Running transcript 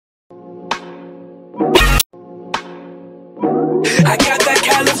I got that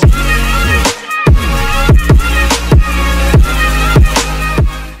California.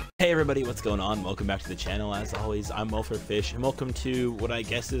 Hey everybody, what's going on? Welcome back to the channel. As always, I'm Fish, and welcome to what I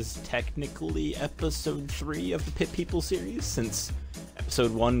guess is technically episode 3 of the Pit People series, since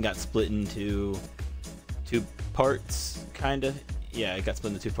episode 1 got split into 2 parts, kinda. Yeah, it got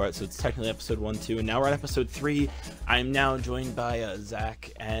split into 2 parts, so it's technically episode 1, 2, and now we're on episode 3. I'm now joined by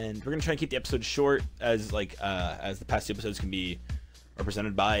Zach, and we're gonna try and keep the episode short, as the past 2 episodes can be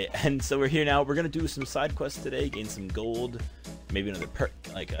represented by. And so we're here now. We're gonna do some side quests today, gain some gold, maybe another perk,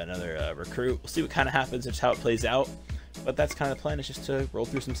 like another recruit. We'll see what kind of happens, just how it plays out. But that's kind of the plan, is just to roll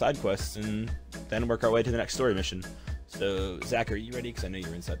through some side quests and then work our way to the next story mission. So Zach, are you ready? Because I know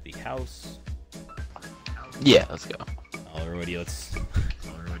you're inside the house. Yeah, let's go. Alrighty, let's.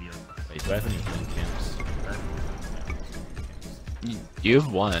 Wait, do I have any home camps? You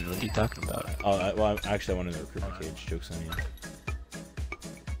have one. What are you talking about? Oh, well, actually, I wanted to recruit my cage. Joke's on you.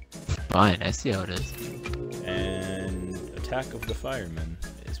 Fine, I see how it is. And attack of the firemen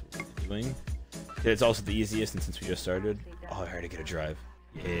is what we're doing. It's also the easiest, and since we just started. Oh, I heard to get a drive.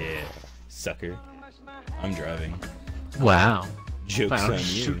 Yeah, sucker. I'm driving. Wow. Joke's on you.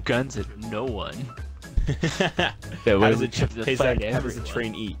 Shoot guns at no one. How does it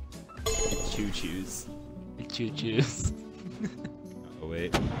train eat? Choo-choos. Choo-choos. Oh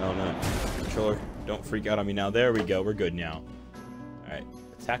wait, oh no. Controller, don't freak out on me now. There we go, we're good now. Alright,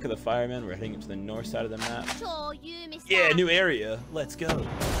 attack of the firemen. We're heading up to the north side of the map. Yeah, new area. Let's go.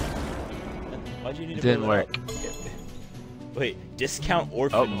 Why'd you need to Didn't work. Wait, discount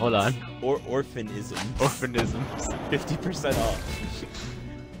orphans. Oh, hold on. Orphanism. Orphanisms. 50% off.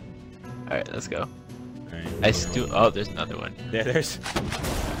 Alright, let's go. Alright. Oh, there's another one. Yeah, there's.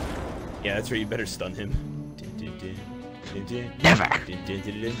 Yeah, that's where you better stun him. Never!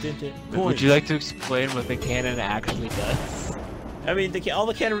 Would you like to explain what the cannon actually does? I mean, all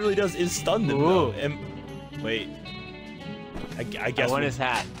the cannon really does is stun them, though. And, wait. I guess. I want his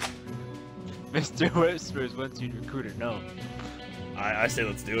hat. Mr.Whispers wants you to recruit or no? I say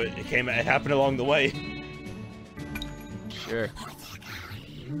let's do it. It happened along the way. Sure.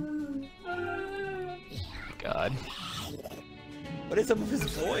 God. What is up with his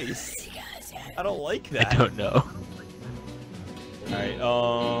voice? I don't like that. I don't know. Alright,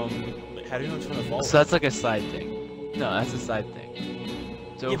 how do you know which one to follow? So that's like a side thing. No, that's a side thing.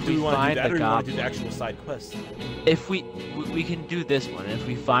 So yeah, if we find the goblin, do the actual side quest. If we can do this one, and if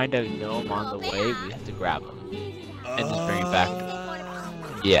we find a gnome on the way, we have to grab him and just bring it back.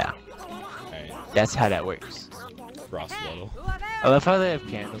 Yeah. Alright. That's how that works. FrostWaddle. I love how they have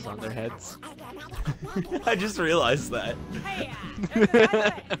candles on their heads. I just realized that.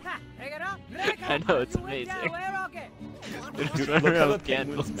 I know, it's amazing. Dude, look how the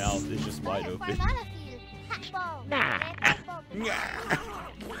penguin's mouth is just wide open. Nah.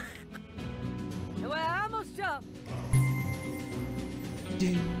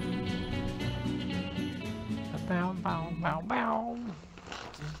 Bow, bow, bow, bow.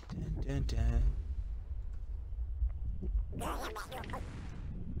 Dun, dun, dun.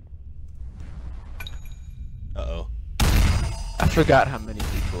 Uh-oh. I forgot how many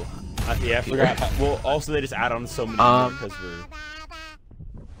people. Yeah, I forgot. Well, also they just add on so many more because we're.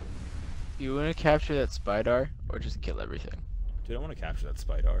 You want to capture that Spydar or just kill everything? Dude, I want to capture that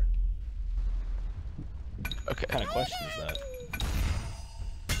Spydar. Okay. What kind of question is that?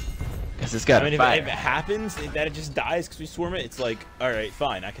 Because it's got I mean, fire. if it happens that it just dies because we swarm it, it's like, all right,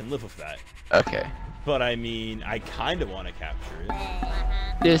 fine, I can live with that. Okay. But I mean, I kind of want to capture it.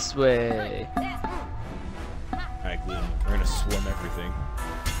 This way. Alright, Gloom, we're gonna swarm everything.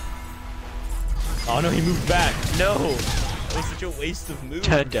 Oh no, he moved back! No! That was such a waste of moves.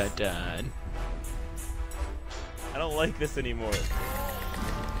 Dun dun dun. I don't like this anymore.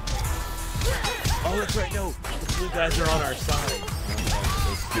 Oh, that's right, no! The blue guys are on our side.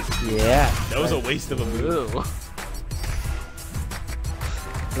 Yeah. That was a waste of a move. Ooh.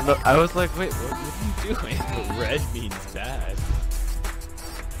 I was like, wait, what are you doing? Red means bad.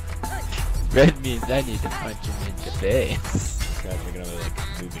 Red means I need to punch him in the face. Guys are gonna like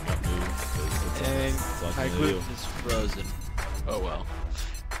moving up move. And my gluten is frozen. Oh well.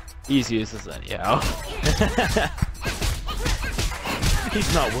 Easy as this anyhow.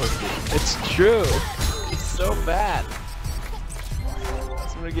 He's not worth it. It's true. He's so bad.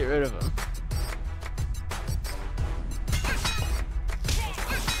 I'm gonna get rid of him.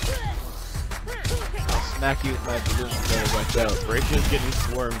 I'll smack you with my balloon. Better watch out. Bracio's getting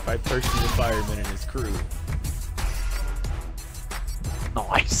swarmed by Percy the Fireman and his crew.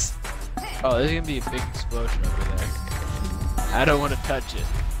 Nice. Oh, there's gonna be a big explosion over there. I don't want to touch it.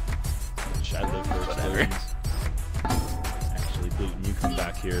 Should I live for Whatever. explosions? Actually, Actually, Gluten, you come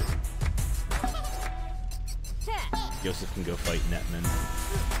back here. Joseph can go fight Netman.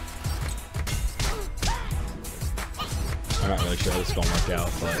 I'm not really sure how this is gonna work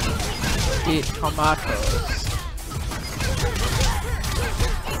out, but eat tomatoes.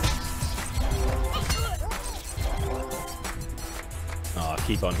 oh,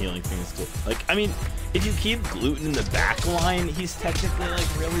 keep on healing things too. Like, I mean, if you keep Gluten in the back line, he's technically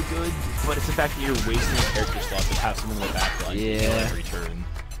like really good, but it's the fact that you're wasting a character slot to have someone in the back line every turn.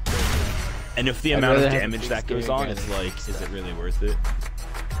 And if the amount of damage that goes on, it's like, is it really worth it?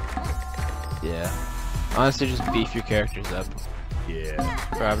 Yeah. Honestly, just beef your characters up. Yeah.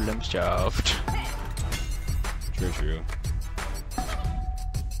 Problem solved. True.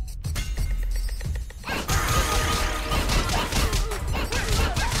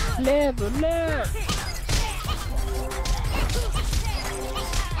 Level up!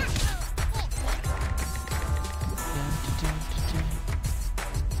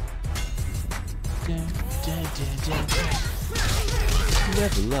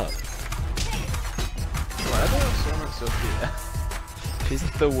 Level up. Why do I swarm at Sophia? She's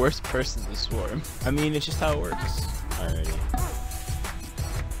like the worst person to swarm. I mean, it's just how it works. Alrighty.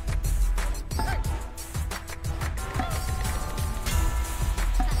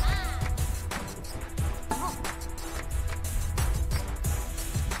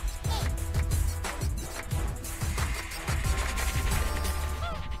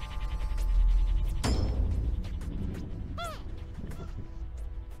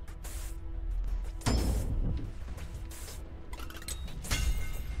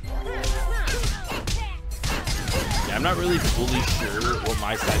 I'm not really fully sure what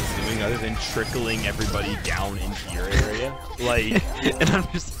my side is doing other than trickling everybody down into your area. Like, and I'm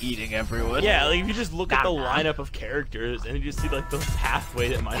just eating everyone. Yeah, like if you just look at the lineup of characters and you just see like the pathway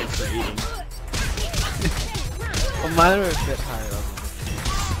that mine is creating. Well, mine are a bit higher level.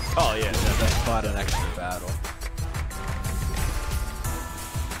 Oh yeah, I fought an extra battle.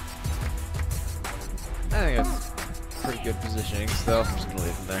 I think that's pretty good positioning still. I'm just gonna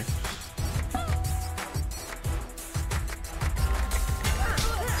leave him there.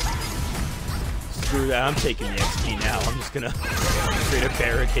 Screw that, I'm taking the XP now. I'm just gonna create a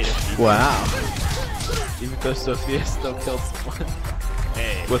barricade of people. Wow. Even though Sophia still killed someone.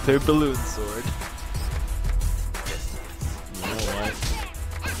 Hey. With her balloon sword. You know what?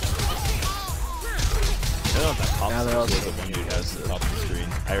 I don't know if that pops Now they're all the one dude has the top of the screen.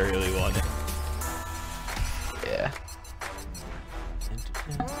 I really want it. Yeah.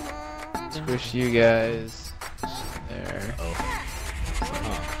 Squish you guys. There. Oh.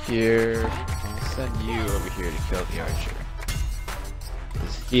 Here. I'll send you over here to kill the archer.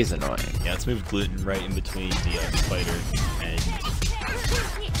 He's annoying. Yeah, let's move Gluten right in between the spider and the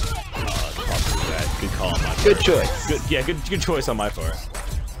that. Good call on my part. Good choice. Good choice on my part.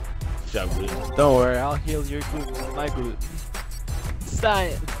 Good job, Gluten. Don't worry, I'll heal your gluten with my gluten.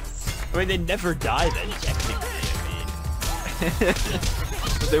 Science. I mean, they never die then, technically. I mean,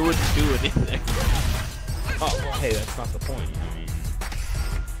 but they wouldn't do anything. Oh, well, hey, that's not the point. I mean,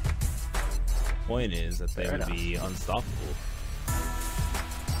 the point is that they would be unstoppable.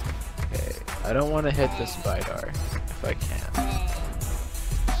 Okay, I don't want to hit the spider if I can.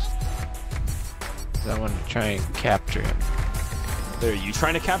 'Cause I want to try and capture him. Are you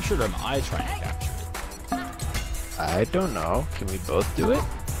trying to capture it or am I trying to capture it? I don't know. Can we both do it?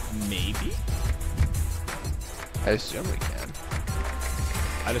 Maybe? I assume we can.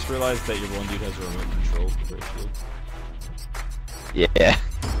 I just realized that your one dude has a remote control for a shield. Yeah.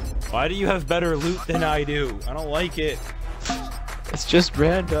 Why do you have better loot than I do? I don't like it. It's just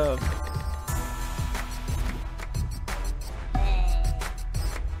random.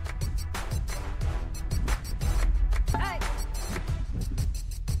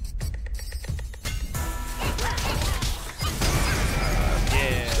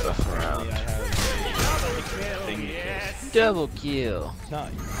 Double kill.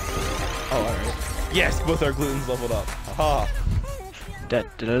 Nice. Oh, alright. Yes, both our glutens leveled up. Haha. Da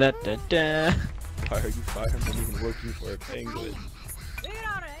da da da da. Why are you firemen even working for a penguin?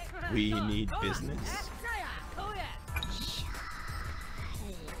 We need business.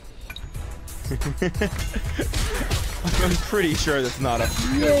 I'm pretty sure that's not a.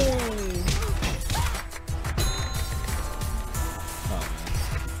 Yay!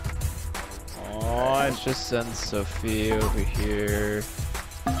 Oh, Let's just send Sophie over here.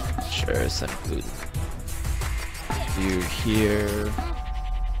 Sure, send Gluten. You here.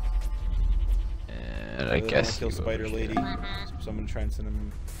 And I guess kill you Spider over Lady. here. So I'm gonna try and send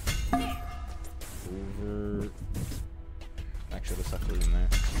him over. Actually, the stuff is in there.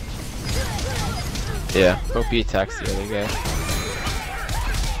 Yeah, hope he attacks the other guy.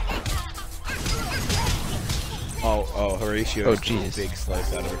 Horatio Oh, just took a jeez. big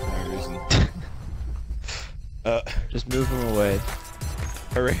slice out of it for no reason. Just move him away.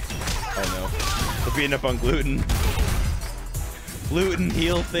 Hooray. Oh no. We're beating up on Gluten. Gluten,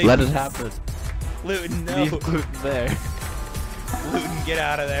 heal things. Let it happen. Gluten, no. Leave gluten there. Gluten, get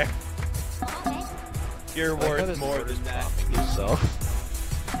out of there. You're worth more than that. Yourself.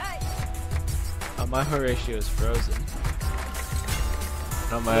 Oh, my Horatio is frozen.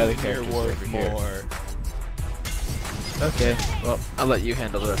 No, my other Gluten, character's you're worth over here. more. Okay, well, I'll let you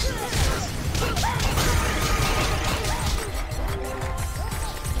handle the rest of this.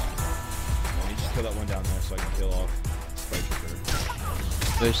 Let me just kill that one down there so I can kill off Spike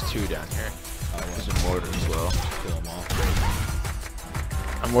Trigger. There's two down here. There's a mortar as well. Kill them all.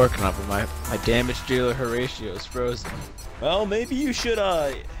 I'm working on it, but my damage dealer Horatio is frozen. Well, maybe you should,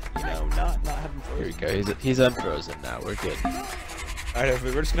 you know, not have him Here we frozen. go, he's unfrozen now, we're good. Alright,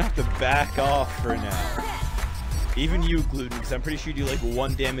 we're just gonna have to back off for now. Even you, Gluten, because I'm pretty sure you do like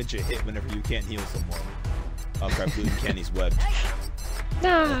 1 damage a hit whenever you can't heal someone. Oh crap, Gluten can't, he's webbed.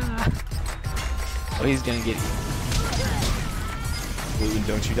 Nah. Oh, he's gonna get eaten. Gluten,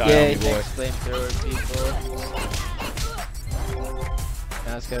 don't you die Yay, on me, boy. next flamethrower, people.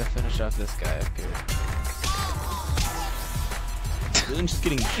 Now it's gotta finish off this guy up here. Gluten's just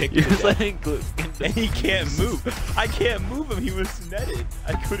getting kicked You're to just death. letting gluten. And he can't move. I can't move him, he was netted.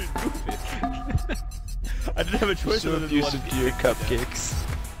 I couldn't move it. I didn't have a choice So other than to let him abusive to your cupcakes.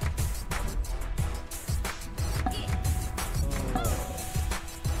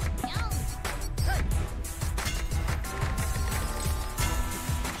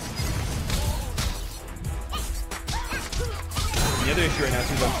 The other issue right now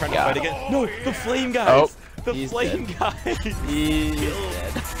is I'm trying to Yeah. fight again. No, the flame guys! Oh, the he's flame dead. guys! He's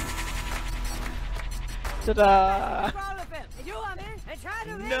dead. Ta-da!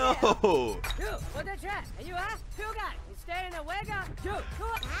 No! No!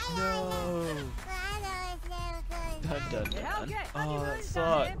 Dun, dun, dun. Oh, that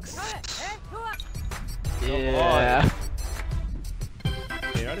sucks. Yeah.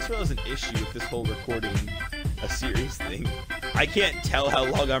 You know, I just realized an issue with this whole recording a series thing. I can't tell how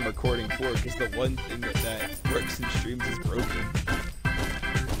long I'm recording for because the one thing that works in streams is broken.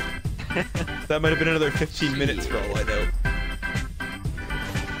 That might have been another 15 minutes for all I know.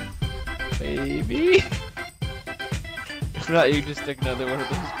 Maybe. If not, you just stick another one of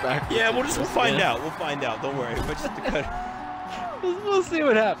those back. Yeah, we'll find out. We'll find out. Don't worry. But just have to cut. We'll see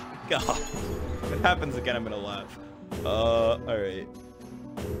what happens. God, if it happens again, I'm gonna laugh. All right.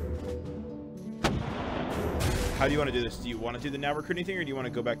 How do you want to do this? Do you want to do the now recruiting thing, or do you want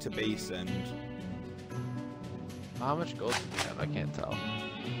to go back to base and? How much gold do we have? I can't tell.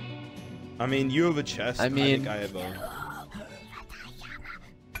 I mean, you have a chest. I and mean- I think I have a.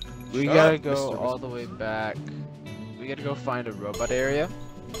 We Shut gotta up, go Mr. all the way back. We gotta go find a robot area.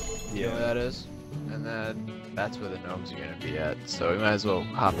 You know where that is? And then that's where the gnomes are gonna be at. So we might as well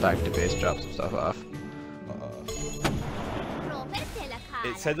hop back to base, drop some stuff off.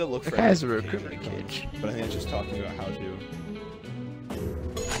 It said to look The for. guy's a identification recruitment codes, cage. But I think it's just talking about how to.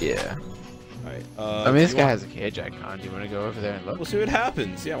 Yeah. Alright. I mean, this guy has a cage icon. Do you want to go over there and look? We'll see what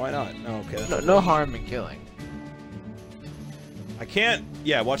happens. Yeah, why not? Oh, okay. That's No harm in killing. I can't.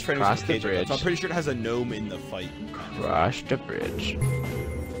 Yeah, watch for enemies Cross with the cage icons. bridge. I'm pretty sure it has a gnome in the fight. Cross the bridge.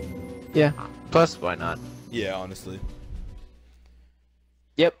 Yeah. Plus, why not? Yeah, honestly.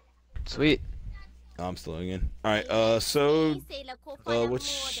 Yep. Sweet. Oh, I'm still in. Alright, so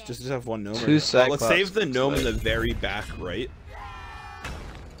which does this have one gnome? Two Let's Cyclops save the looks gnome in like. the very back right.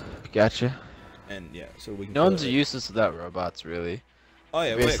 Gotcha. And yeah, so we can Gnomes kill are it. useless without robots, really. Oh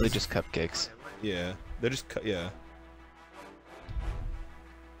yeah, Basically wait, just cupcakes. yeah. They're just yeah.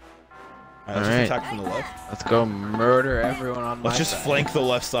 Alright, let's Alright. just attack from the left. Let's go murder everyone on my Let's just side. flank the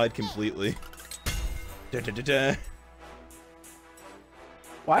left side completely. Da-da-da-da.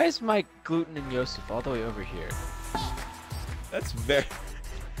 Why is my gluten and Yosef all the way over here? That's very.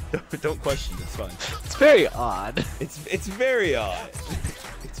 Don't question. It's fine. It's very odd. It's very odd.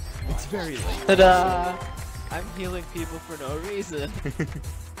 it's very late. Ta-da! I'm healing people for no reason.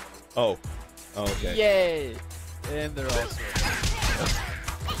 Oh. Oh, okay. Yay! And they're all swimming.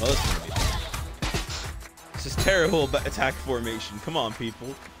 Well, that's gonna be fun. This is terrible attack formation. Come on,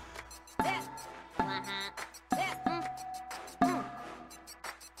 people.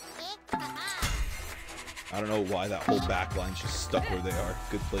 I don't know why that whole back line's just stuck where they are.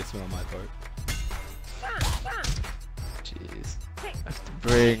 Good placement on my part. Jeez. I have to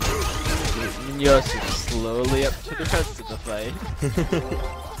bring gluten and Yosef slowly up to the rest of the fight.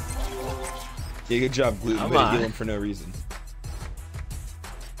 Yeah, good job, Gluten. Come Way to on. heal him for no reason.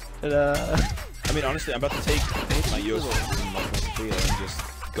 Ta-da! I mean, honestly, I'm about to take my Yosef and my Sophia and just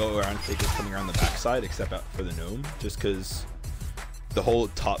go around and take this coming around the backside, except out for the gnome, just because the whole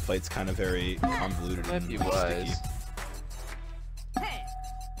top fight's kind of very convoluted and sticky.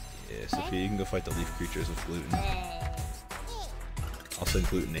 Yeah, Sophia, you can go fight the leaf creatures with gluten. I'll send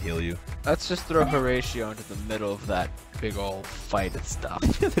gluten to heal you. Let's just throw Horatio into the middle of that big old fight and stuff.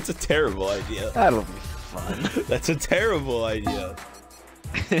 That's a terrible idea. That'll be fun. That's a terrible idea.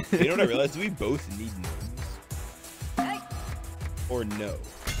 You know what I realized? Do we both need gnomes? Or no?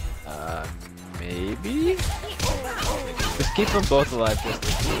 Maybe? Just keep them both alive just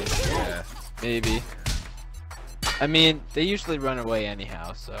in case. Yeah, maybe. I mean, they usually run away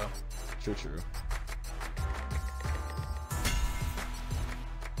anyhow, so. True.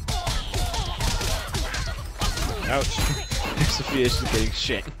 Ouch. Sophia's just getting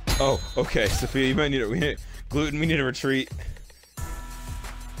shanked. Oh, okay. Sophia, you might need it. Gluten, we need a retreat.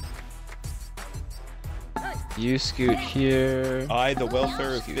 You scoot here. The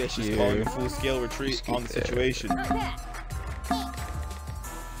welfare of fish is calling a full-scale retreat on the situation.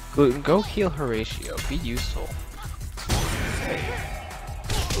 Gluten, go heal Horatio. Be useful.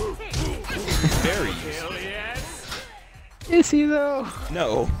 Very useful. Is he though?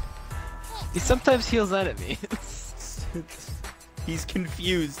 No. He sometimes heals enemies. He's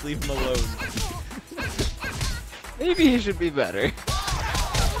confused. Leave him alone. Maybe he should be better.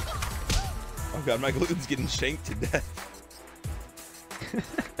 Oh god, my gluten's getting shanked to death.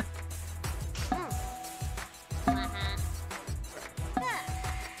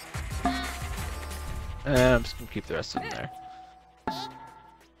 I'm just gonna keep the rest of them there.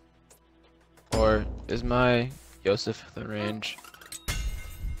 Or is my Yosef within range?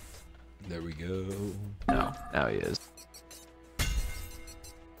 There we go. No, now he is.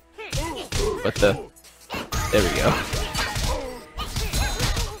 What the? There we go.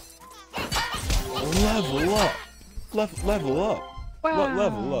 Level up. Level up. Wow.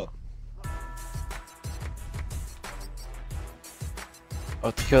 Level up.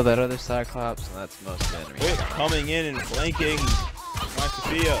 Oh, to kill that other Cyclops, and that's most of the enemies. Wait, coming in and flanking my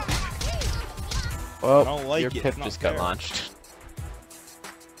Sophia. Well, I don't like your it. pip It's just not got fair. launched.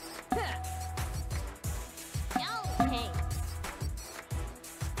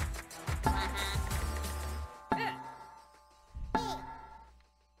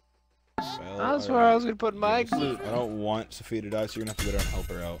 Well, That's where I was gonna put my gluten. I don't want Sophia to die, so you're gonna have to go down and help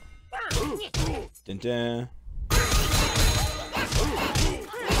her out. Dun dun.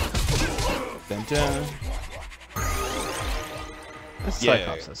 Dun dun. This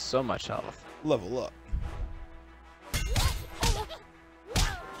Cyclops has so much health. Level up.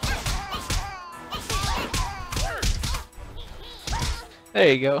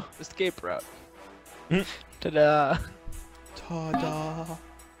 There you go. Escape route. Ta-da! Ta-da!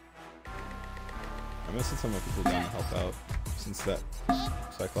 I'm gonna send some of my people down to help out, since that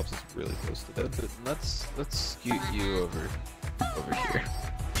Cyclops is really close to death. Let's scoot you over here.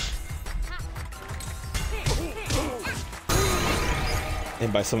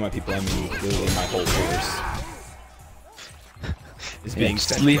 And by some of my people, I mean literally my whole force is being just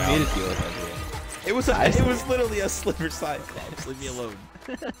sent leave down. me to deal with everything. It was literally a sliver Cyclops. Leave me alone.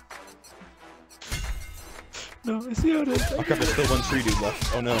 No, I see how it is. Oh crap, there's still one tree dude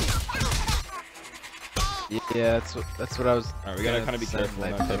left. Oh no. Yeah, that's what I was. Alright, we gotta kind of be careful my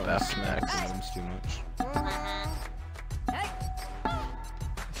not to pip after smack Max. the gnomes too much.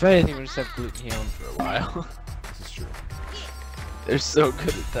 If anything, we just have gluten healing for a while. This is true. They're so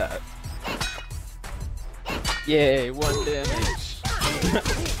good at that. Yay, 1 damage.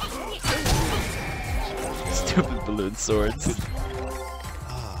 Stupid balloon swords.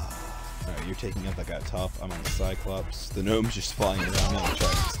 Alright, you're taking out that guy top. I'm on the Cyclops. The gnome's just flying around now trying to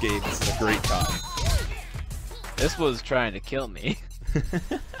escape. This is a great time. This was trying to kill me.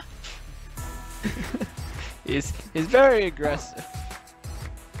 He's very aggressive.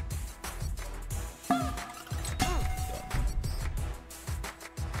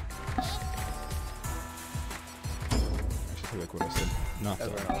 Like what I said. Not that.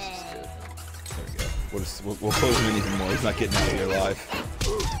 Everyone else is good. There we go. We'll close him in even more. He's not getting out of here alive.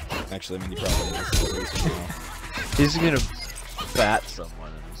 Actually, I mean, he probably is. He's gonna bat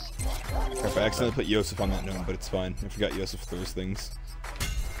someone. Crap, I accidentally put Yosef on that gnome, but it's fine. I forgot Yosef throws things.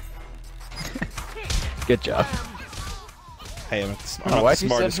 Good job. Hey, I'm not the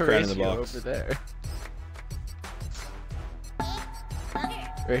smartest cran in the box. Over there.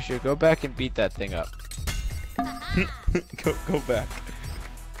 Horatio, go back and beat that thing up. Go back.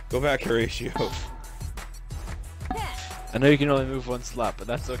 Go back, Horatio. I know you can only move 1 slot, but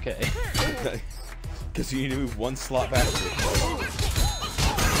that's okay. Because you need to move 1 slot backwards.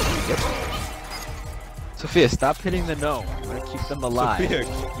 Sophia, stop hitting the gnome. I'm gonna keep them alive. Sophia,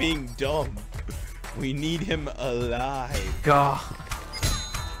 keep being dumb. We need him alive. God.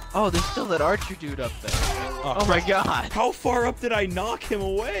 Oh, there's still that archer dude up there. Oh my god. How far up did I knock him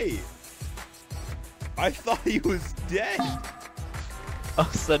away? I thought he was dead. I'll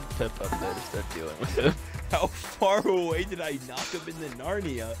send Pip up there to start dealing with him. How far away did I knock him in the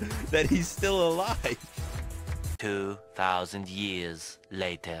Narnia that he's still alive? 2,000 years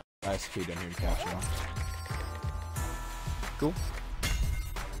later. I speed down here to capture him. Cool.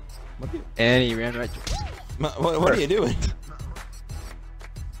 What And he ran right to what are you doing?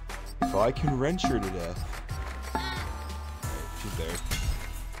 If I can wrench her to death. Alright, she's there.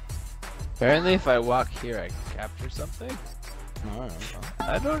 Apparently if I walk here I can capture something. Alright.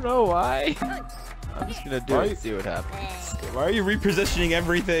 I don't know why. I'm just gonna do it and see what happens. Why are you repositioning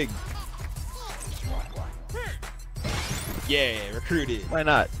everything? Yeah, recruited. Why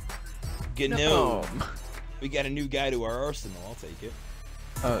not? Gnome. We got a new guy to our arsenal. I'll take it.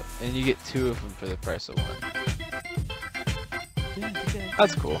 Oh, and you get 2 of them for the price of 1.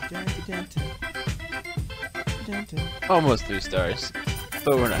 That's cool. Almost 3 stars,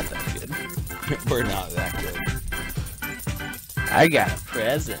 but we're not that good. We're not that good. I got a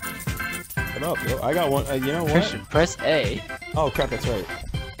present. Come up, yo. I got one. You know what? Christian, press A. Oh crap, that's right.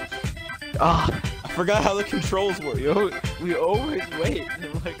 Ah, I forgot how the controls work. we always wait. And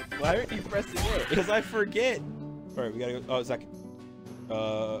I'm like, why aren't you pressing A? Because I forget. All right, we gotta go. Oh, Zach.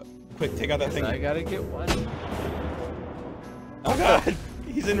 Quick, take out that thing. I gotta get 1. Oh god,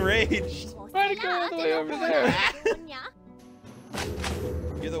 he's enraged. Why'd it go all the way over there?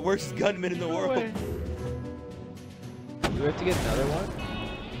 You're the worst gunman in the world. Do we have to get another one?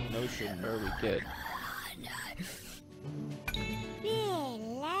 No, we shouldn't. Or are we good?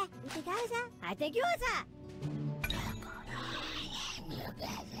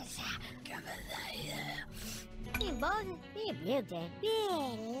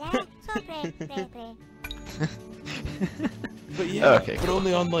 But yeah, okay, but cool.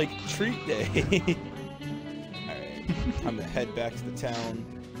 only on like treat day. Alright, I'm gonna head back to the town.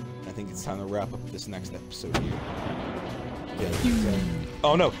 I think it's time to wrap up this next episode here.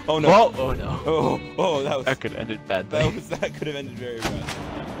 Oh no! Oh no! Whoa. Oh no! Oh, that could have ended badly. That could have ended very bad.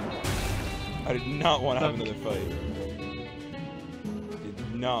 I did not want to have another fight.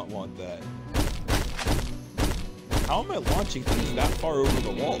 Did not want that. How am I launching things that far over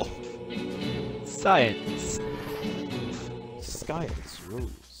the wall? Science. Science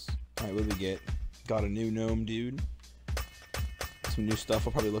rules. Alright, what do we get? Got a new gnome dude. Some new stuff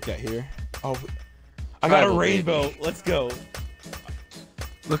I'll probably look at here. Oh, I got a rainbow. Baby. Let's go.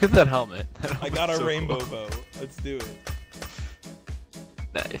 Look at that helmet. I got a so rainbow cool. bow. Let's do it.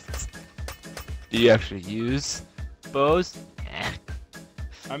 Nice. Do you actually use bows? Eh.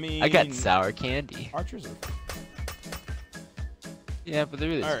 I mean, I got sour candy. archers are. Yeah, but they're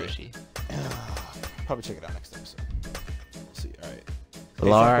really All right. squishy. Probably check it out next episode. We'll see. All right.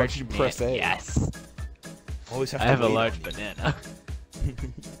 Large. You press A. Yes. Always have I to have a wait large on you. banana.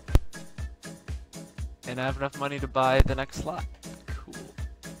 And I have enough money to buy the next slot. Cool.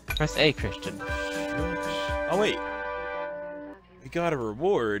 Press A, Christian. Oh wait. We got a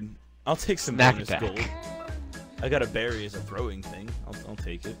reward. I'll take some Snack bonus pack. gold. I got a berry as a throwing thing. I'll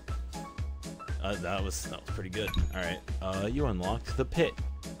take it. That was pretty good. All right. You unlocked the pit.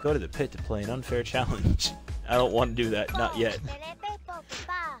 Go to the pit to play an unfair challenge. I don't want to do that. Not yet.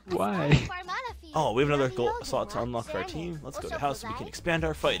 Why? Oh, we have another slot to unlock for our team. Let's go to the house so we can expand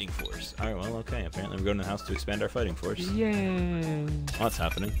our fighting force. All right. Well, okay. Apparently, we're going to the house to expand our fighting force. Yay. What's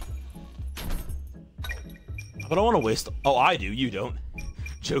happening? But I don't want to waste. Oh, I do. You don't.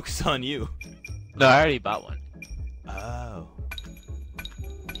 Joke's on you. No, I already bought one. Oh.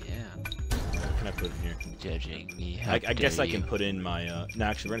 Yeah. What can I put in here? Judging me. I guess I can put in my. No,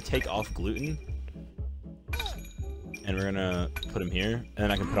 actually, we're gonna take off gluten, and we're gonna put him here, and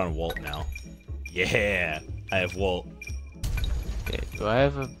then I can put on Walt now. Yeah, I have Walt. Okay, do I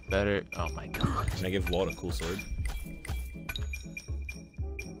have a better? Oh my god. Can I give Walt a cool sword?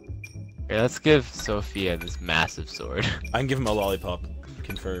 Okay, let's give Sophia this massive sword. I can give him a lollipop.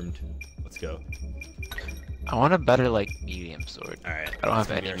 Confirmed. Let's go. I want a better, like, medium sword. All right. I don't have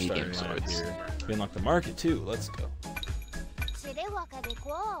let's any get our medium starting line swords. here. We unlock the market too. Let's go.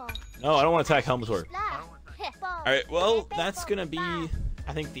 No, I don't want to attack Helmsworth. All right. Well, that's gonna be,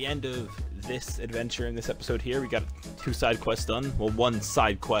 I think, the end of this adventure in this episode here. We got 2 side quests done. Well, 1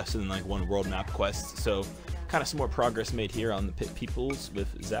 side quest and then like 1 world map quest. So, kind of some more progress made here on the Pit Peoples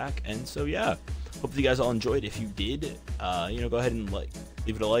with Zach. And so, yeah. Hope you guys all enjoyed. If you did, you know, go ahead and leave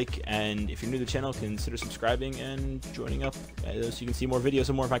it a like, and if you're new to the channel, consider subscribing and joining up so you can see more videos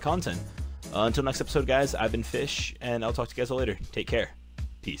and more of my content. Until next episode, guys, I've been Fish, and I'll talk to you guys all later. Take care.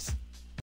 Peace.